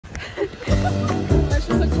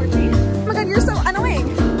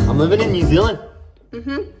living in New Zealand.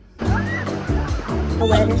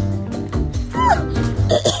 Away. I'm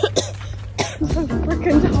so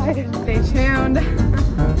freaking tired. Stay tuned.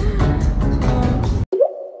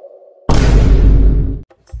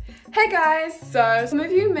 Hey guys, so some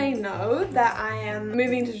of you may know that I am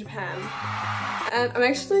moving to Japan. And I'm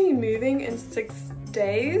actually moving in 6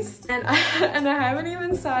 days and I haven't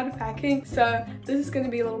even started packing, so this is going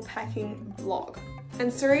to be a little packing vlog.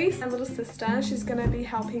 And Cerise, my little sister, she's going to be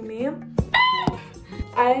helping me.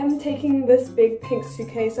 I am taking this big pink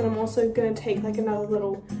suitcase and I'm also going to take like another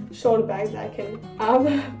little shoulder bag that I can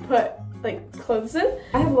put like clothes in.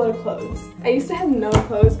 I have a lot of clothes. I used to have no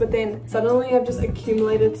clothes, but then suddenly I've just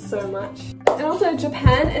accumulated so much. And also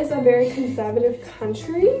Japan is a very conservative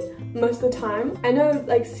country most of the time. I know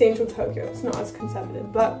like central Tokyo, it's not as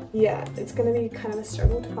conservative, but yeah, it's gonna be kind of a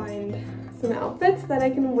struggle to find some outfits that I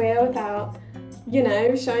can wear without, you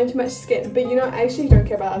know, showing too much skin. But you know, I actually don't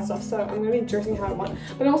care about that stuff, so I'm gonna be dressing how I want.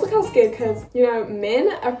 But I'm also kind of scared because, you know,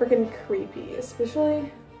 men are freaking creepy,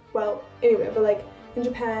 especially, well, anyway, but like in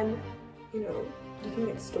Japan, you know, you can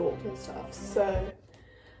get stalked and stuff, so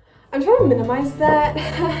I'm trying to minimize that.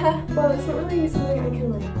 Well, it's not really something I can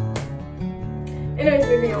like. Anyways,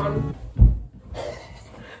 moving on.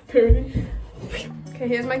 Okay,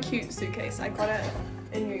 here's my cute suitcase. I got it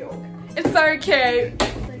in New York. It's so cute.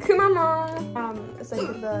 Kumama. It's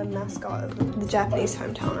like the mascot of the Japanese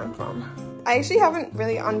hometown I'm from. I actually haven't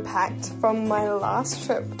really unpacked from my last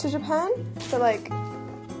trip to Japan, so like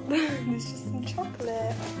there's just some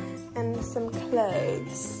chocolate and some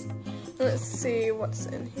clothes. Let's see what's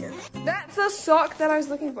in here. That's the sock that I was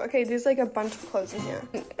looking for. Okay, there's like a bunch of clothes in here.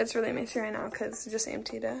 It's really messy right now because I just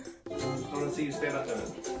emptied it. I want to see you stand up there.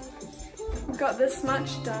 Got this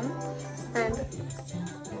much done and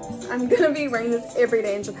I'm gonna be wearing this every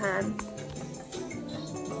day in Japan.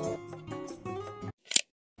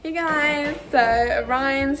 Hey guys, so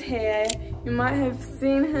Ryan's here. You might have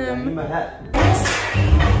seen him. I need my hat.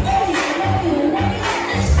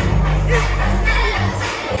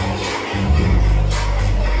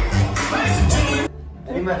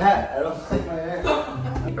 I need my hat. I don't like my hair.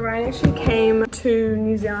 Ryan actually came to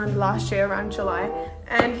New Zealand last year around July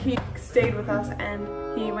and he stayed with us and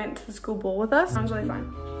he went to the school ball with us. It was really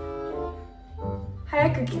fun. 早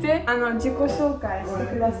く来て、自己紹介して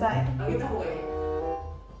ください。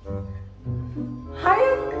早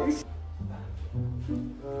く。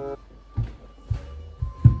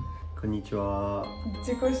こんにちは。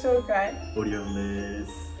自己紹介。オリオンで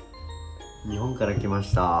す。日本から来ま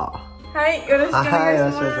した。はい、よろしくお願いします。はい、よ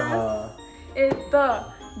ろしくお願いしま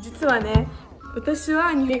す。実はね、私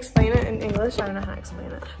は you explain it in English. I don't know how to explain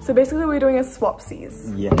it. So basically, we're doing a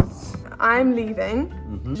swapsies. Yes. I'm leaving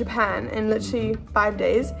Japan in literally 5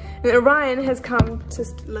 days, and Orion has come to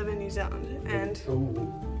live in New Zealand. And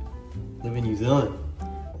live in New Zealand.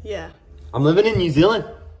 Yeah. I'm living in New Zealand.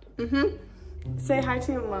 Say hi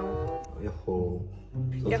to your mom. Yahoo.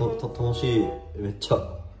 楽しい。めっちゃ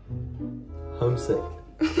homesick.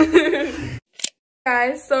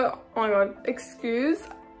 Guys, so oh my god, excuse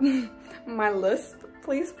my list,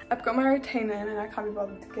 please. I've got my retainer in and I can't be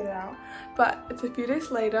bothered to get it out. But it's a few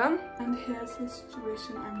days later and here's the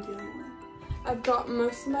situation I'm dealing with. I've got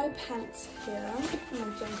most of my pants here, my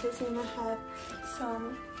jackets, and I have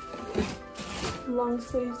some long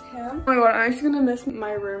sleeves here. Oh my god, I'm actually gonna miss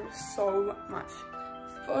my room so much.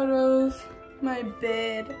 Photos, my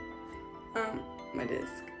bed, my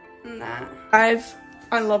desk, and that. Guys,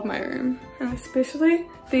 I love my room, and especially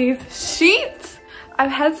these sheets.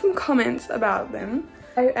 I've had some comments about them.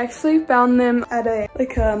 I actually found them at a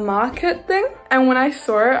market thing, and when I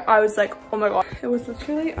saw it, I was like, oh my god. It was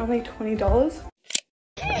literally only $20.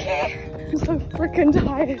 I'm so freaking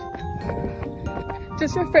tired.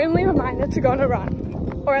 Just a friendly reminder to go on a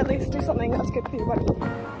run, or at least do something that's good for your body.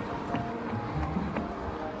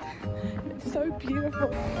 It's so beautiful.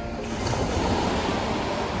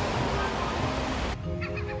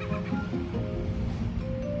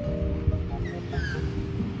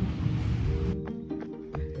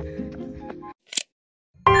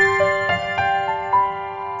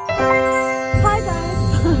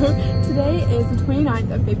 Today is the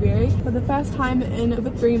 29th of February. For the first time in over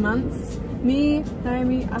 3 months, me,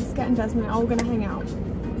 Naomi, Asuka and Jasmine are all gonna hang out.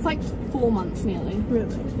 It's like 4 months nearly.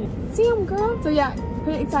 Really? Yeah. See you, girl. So yeah,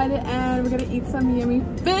 pretty excited and we're gonna eat some yummy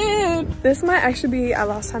food. This might actually be our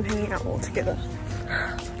last time hanging out all together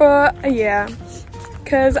for a year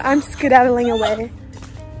because I'm skedaddling away.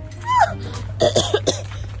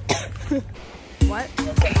 What?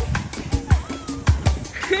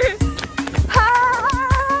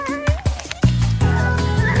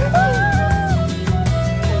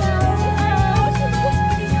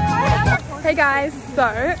 guys,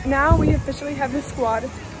 so now we officially have the squad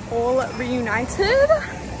all reunited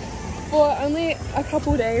for only a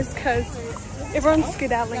couple days because everyone's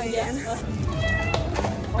skedaddling again.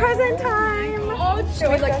 Present time! Oh,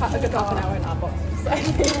 should we like have a good half an hour in our boxes?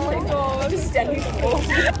 Oh my god, just standing still.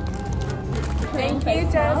 Thank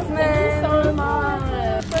you, Jasmine. Thank you so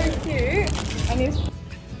much. So cute.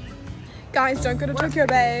 Guys, don't go to Tokyo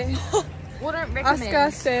Bay. Wouldn't recommend.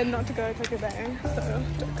 Asuka said not to go to Tokyo Bay, so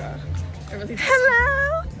don't go. Really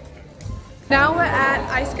Hello! Now we're at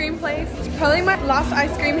ice cream place. It's probably my last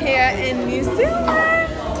ice cream here in New Zealand.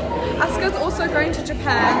 Asuka's also going to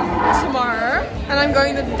Japan tomorrow, and I'm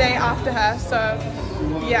going the day after her, so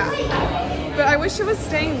yeah. But I wish she was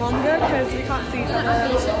staying longer because we can't see each other.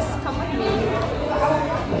 Just come with me.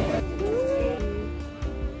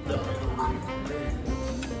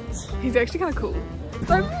 He's actually kind of cool.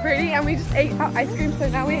 So pretty, and we just ate our ice cream, so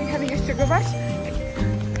now we're having a sugar rush.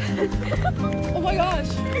 Oh my gosh!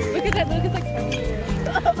 Look at that! Look at that!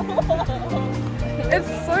 It's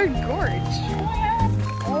so gorge.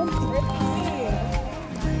 Oh, pretty.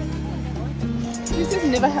 This has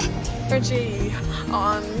never had energy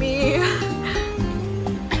on me.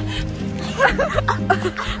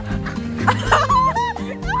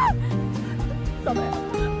 Stop it.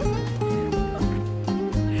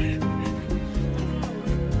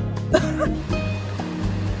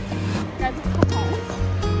 Guys, it's so hot.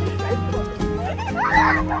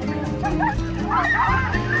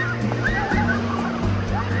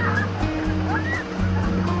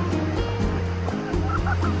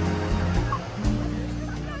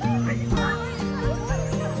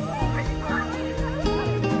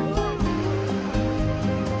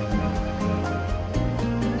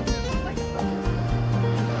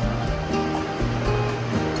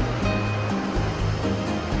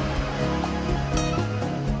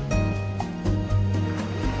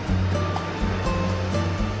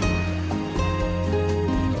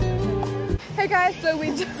 Hey guys, so we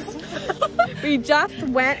just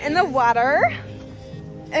went in the water.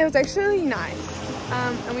 It was actually nice.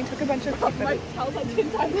 And we took a bunch of photos.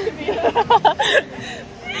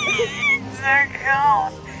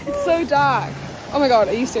 It's so dark. Oh my god,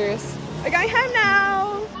 are you serious? We're going home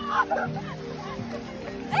now.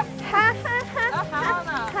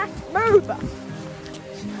 Move!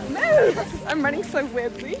 Move! I'm running so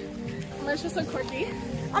weirdly. It's just so quirky.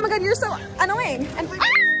 Oh my god, you're so annoying. And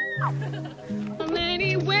I'm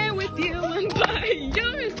anywhere with you and by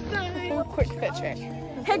your side. a quick fit check.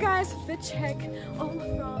 Hey guys, fit check. All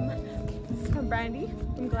from Brandy,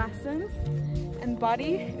 from Glassons, and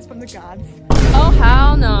body is from the guards. Oh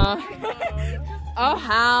hell no. Oh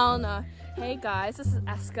hell no. Hey guys, this is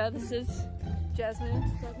Asuka, this is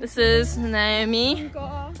Jasmine, this is Naomi.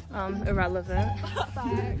 Irrelevant.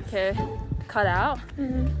 Okay, cut out.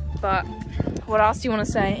 But what else do you want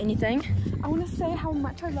to say? Anything? I want to say how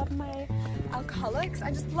much I love my alcoholics.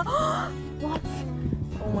 I just love what?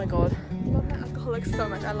 Oh my god. I love my alcoholics so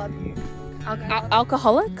much. I love you.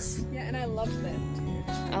 Alcoholics? Yeah, and I love them.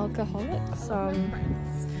 Alcoholics?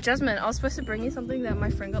 Jasmine, I was supposed to bring you something that my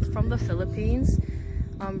friend got from the Philippines.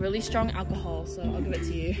 Really strong alcohol, so I'll give it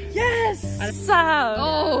to you. Yes!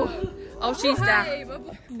 Oh, she's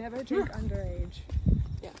down. Never drink underage.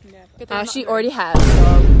 Yeah, never. She already has.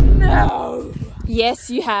 So. No! Yes,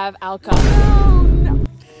 you have alcohol. No!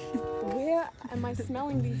 Where am I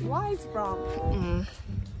smelling these lies from?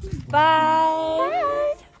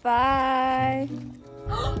 Bye. Bye.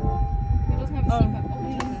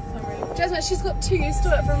 Jasmine, she's got too used to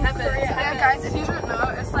it from Korea. Yeah, guys, if you don't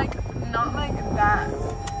know, it's like not like that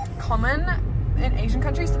common in Asian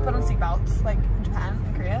countries to put on seatbelts, like in Japan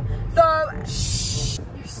and Korea.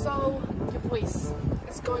 So, your voice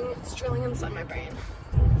is drilling inside my brain.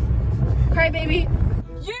 Crybaby.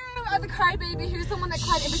 You are the crybaby who's the one that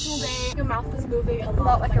cried every single day. Your mouth is moving a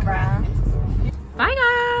lot like a rat. Bye,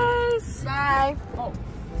 guys. Bye. Oh.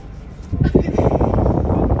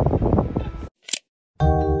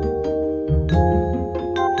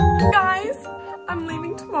 Guys, I'm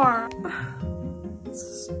leaving tomorrow.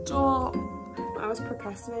 Stop. I was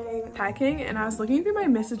procrastinating packing and I was looking through my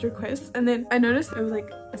message requests, and then I noticed there was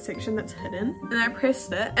like a section that's hidden, and I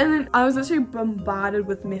pressed it, and then I was actually bombarded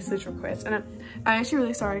with message requests, and I'm actually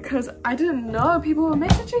really sorry because I didn't know people were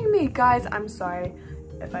messaging me. Guys, I'm sorry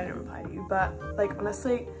if I didn't reply to you, but like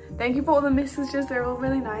honestly, thank you for all the messages. They're all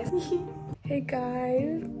really nice. Hey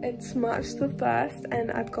guys, it's March the 1st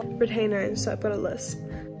and I've got retainers, so I've got a lisp,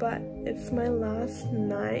 but it's my last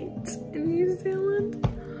night in New Zealand.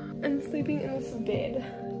 I'm sleeping in this bed.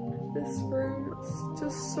 This room is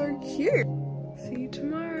just so cute. See you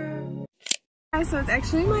tomorrow. Guys, so it's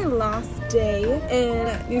actually my last day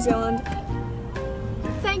in New Zealand.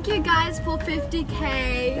 Thank you guys for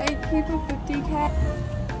 50k. Thank you for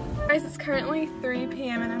 50k. Guys, it's currently 3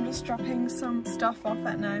 p.m. and I'm just dropping some stuff off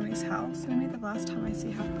at Naomi's house. It's gonna be the last time I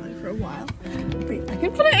see her probably for a while. Wait, I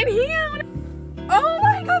can put it in here. Oh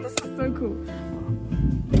my god, this is so cool.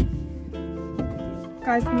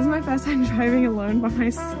 Guys, this is my first time driving alone by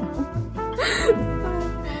myself.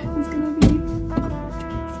 It's gonna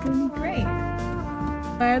be great.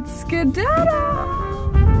 Let's skedaddle.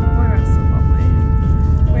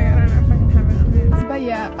 But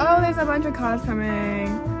yeah, oh, there's a bunch of cars coming.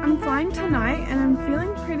 I'm flying tonight and I'm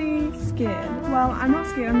feeling pretty scared. Well, I'm not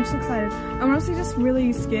scared, I'm just excited. I'm honestly just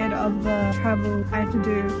really scared of the travel I have to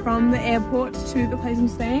do from the airport to the place I'm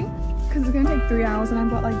staying. Because it's gonna take 3 hours and I've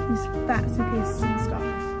got like these fat suitcases and stuff.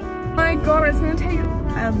 Oh my god, it's gonna take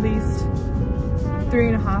at least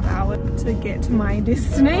 3.5 hours to get to my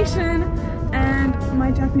destination. And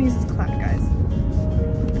my Japanese is clapped, guys.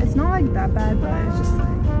 It's not like that bad, but it's just like,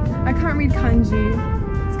 I can't read kanji.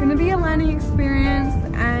 It's gonna be a learning experience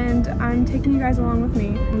and I'm taking you guys along with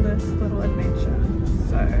me on this little adventure.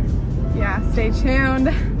 So yeah, stay tuned.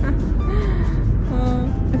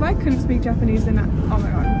 If I couldn't speak Japanese then, oh my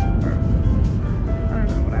god, I don't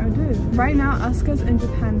know what I would do. Right now, Asuka's in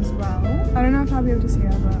Japan as well. I don't know if I'll be able to see her,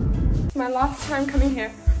 but it's my last time coming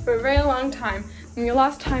here for a very long time. And your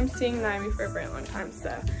last time seeing Naomi for a very long time,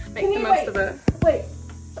 so make the most of it. Wait.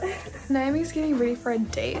 Naomi's getting ready for a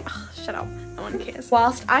date. Oh, shut up, no one cares.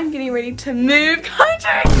 Whilst I'm getting ready to move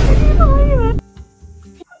country. Can you believe it?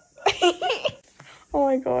 Oh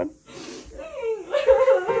my god.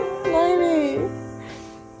 Naomi.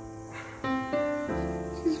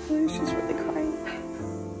 She's really crying.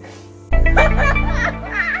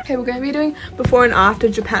 Okay, we're going to be doing before and after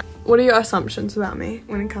Japan. What are your assumptions about me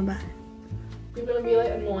when I come back? You're gonna be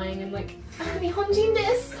like annoying and like, Nihonjin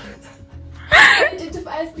desu.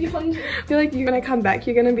 Identify as Nihonjin. I feel like when I come back,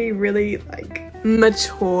 you're gonna be really like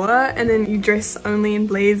mature, and then you dress only in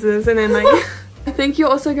blazers, and then like I think you're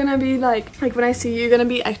also gonna be like when I see you, you're gonna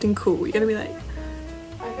be acting cool. You're gonna be like,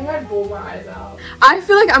 I think I'd bawl my eyes out. I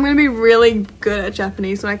feel like I'm gonna be really good at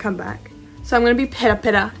Japanese when I come back. So I'm gonna be pera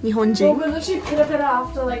Nihonjin. Well, we're literally pita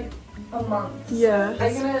after like a month. Yeah. Are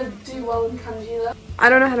you gonna do well in kanji though? I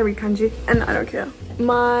don't know how to read kanji and I don't care.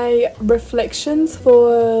 My reflections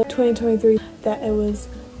for 2023, that it was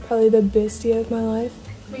probably the best year of my life.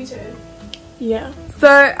 Me too. Yeah.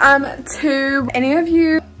 So to any of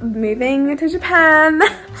you moving to Japan,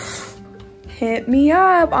 hit me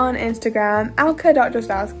up on Instagram,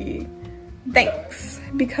 elka.drozdowski. Thanks.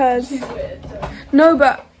 Because She's weird. So.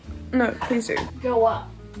 no, please do. Go up.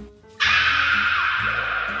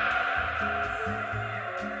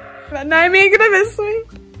 But Naomi, you're gonna miss me.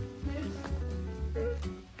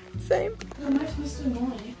 Same. How am I supposed to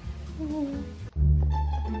annoy?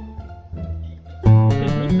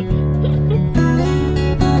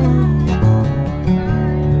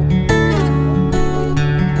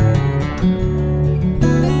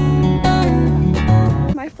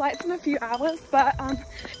 My flight's in a few hours, but I'm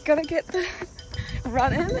gonna get the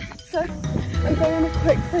run in. So I'm going on a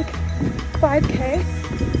quick like 5k.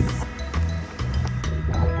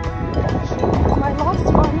 My last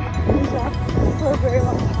one was for a very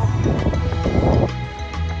long time.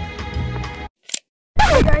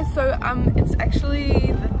 Hey guys, so it's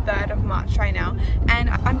actually the 3rd of March right now, and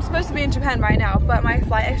I'm supposed to be in Japan right now, but my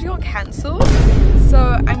flight actually got cancelled,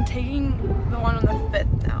 so I'm taking the one on the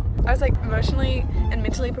 5th now. I was like emotionally and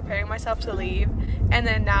mentally preparing myself to leave, and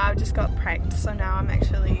then now I've just got pranked, so now I'm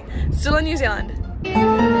actually still in New Zealand.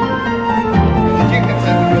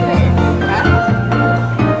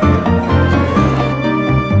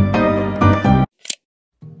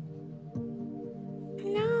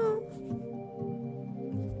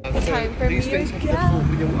 Time for me to go.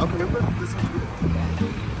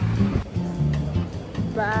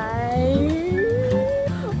 Bye.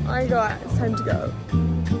 Oh my god, it's time to go.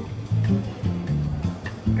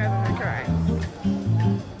 Guys, I'm gonna cry.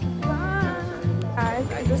 Bye. Guys,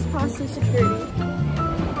 I just passed through security.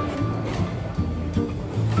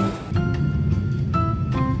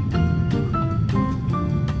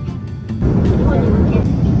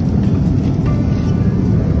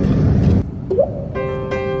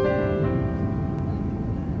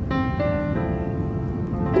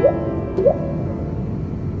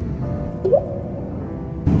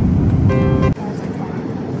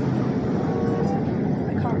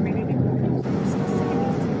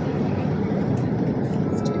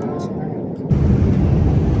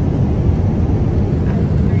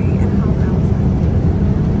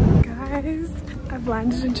 I've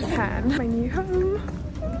landed in Japan, my new home.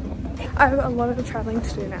 I have a lot of traveling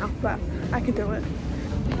to do now, but I can do it.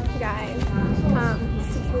 Guys,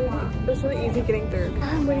 It was really easy getting through.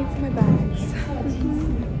 I'm waiting for my bags.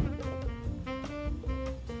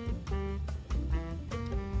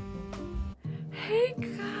 Hey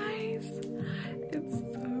guys, it's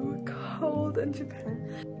so cold in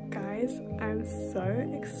Japan. Guys, I'm so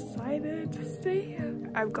excited to stay here.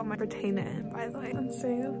 I've got my retainer in, by the way. I'm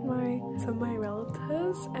staying with some of my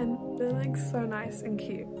relatives and they're like so nice and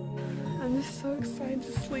cute. I'm just so excited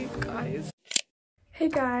to sleep, guys. Hey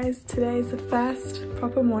guys, today is the first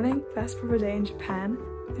proper morning, first proper day in Japan.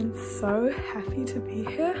 I'm so happy to be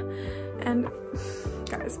here. And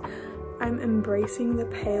guys, I'm embracing the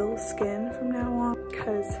pale skin from now on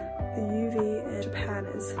because the UV in Japan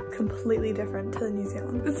is completely different to New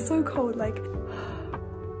Zealand. It's so cold, like,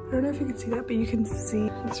 I don't know if you can see that, but you can see.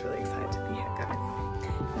 I'm just really excited to be here, guys.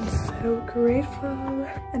 I'm so grateful,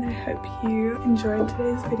 and I hope you enjoyed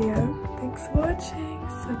today's video. Thanks for watching.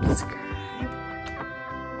 Subscribe.